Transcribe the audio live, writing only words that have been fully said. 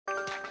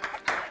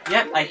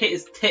Yep, I hit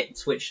his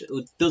tits, which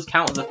does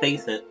count as a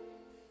face hit.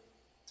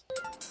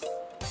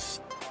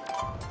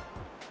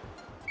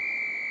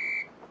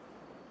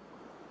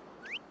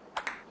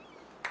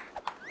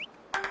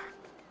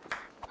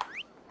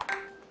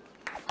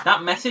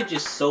 That message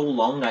is so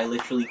long, I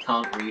literally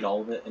can't read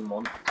all of it in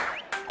one.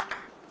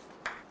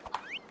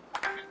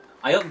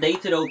 I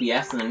updated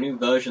OBS and the new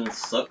version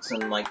sucks,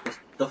 and like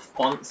the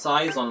font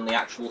size on the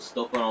actual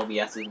stuff on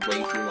OBS is way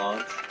too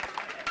large.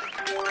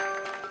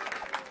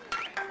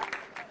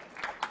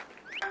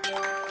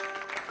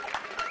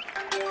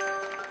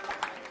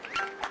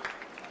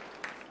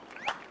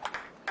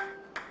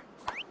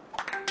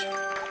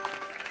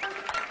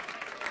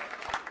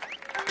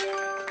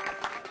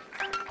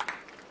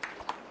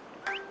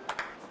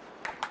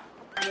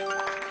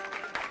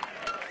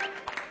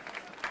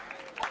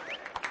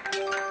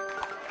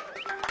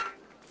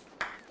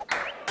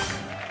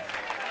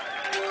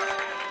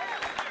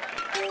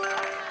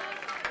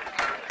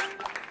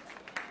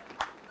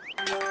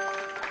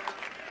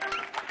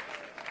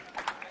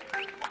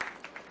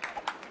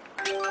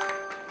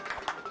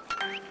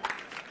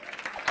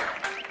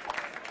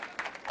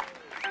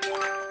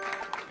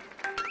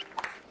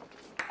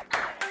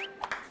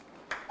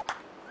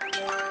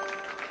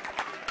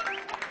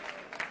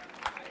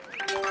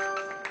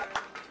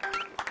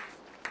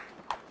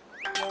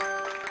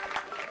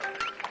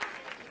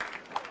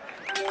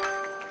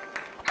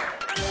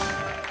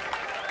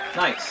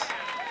 Nice.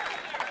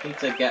 Need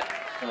to get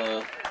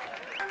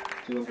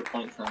 200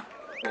 points now,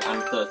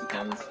 and 30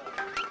 cans.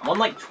 I'm on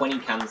like 20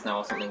 cans now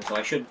or something, so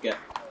I should get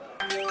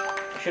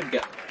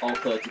all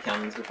 30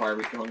 cans before I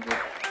reach 100.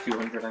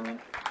 200, I mean.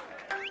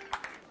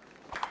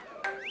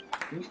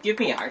 Can you give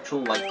me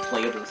actual like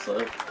playable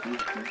serve?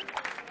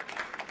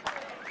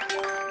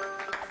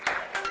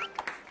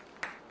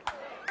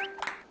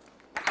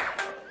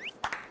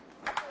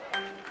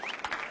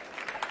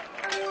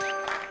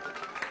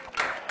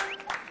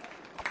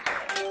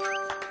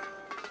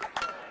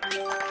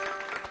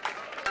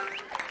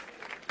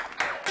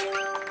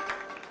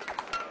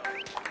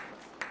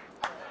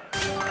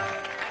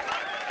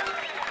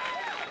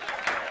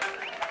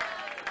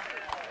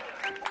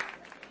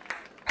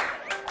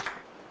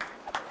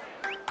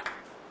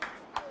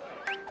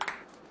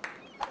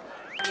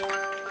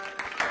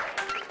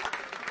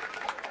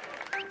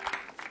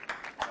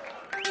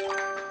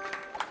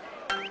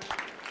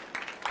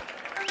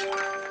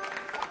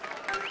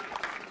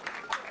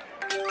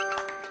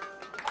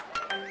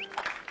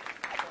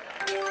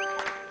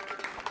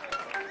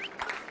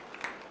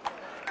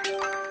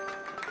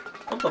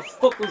 What the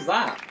fuck was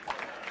that?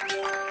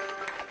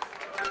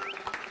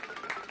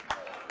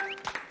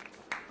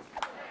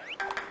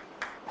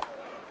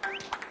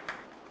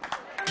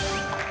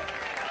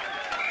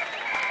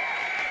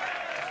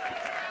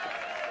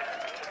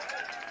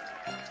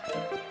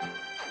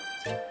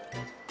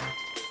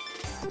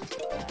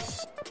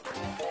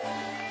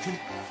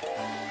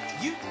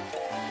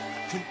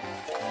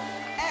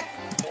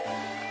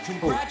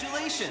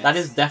 Congratulations! That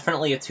is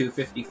definitely a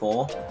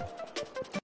 254.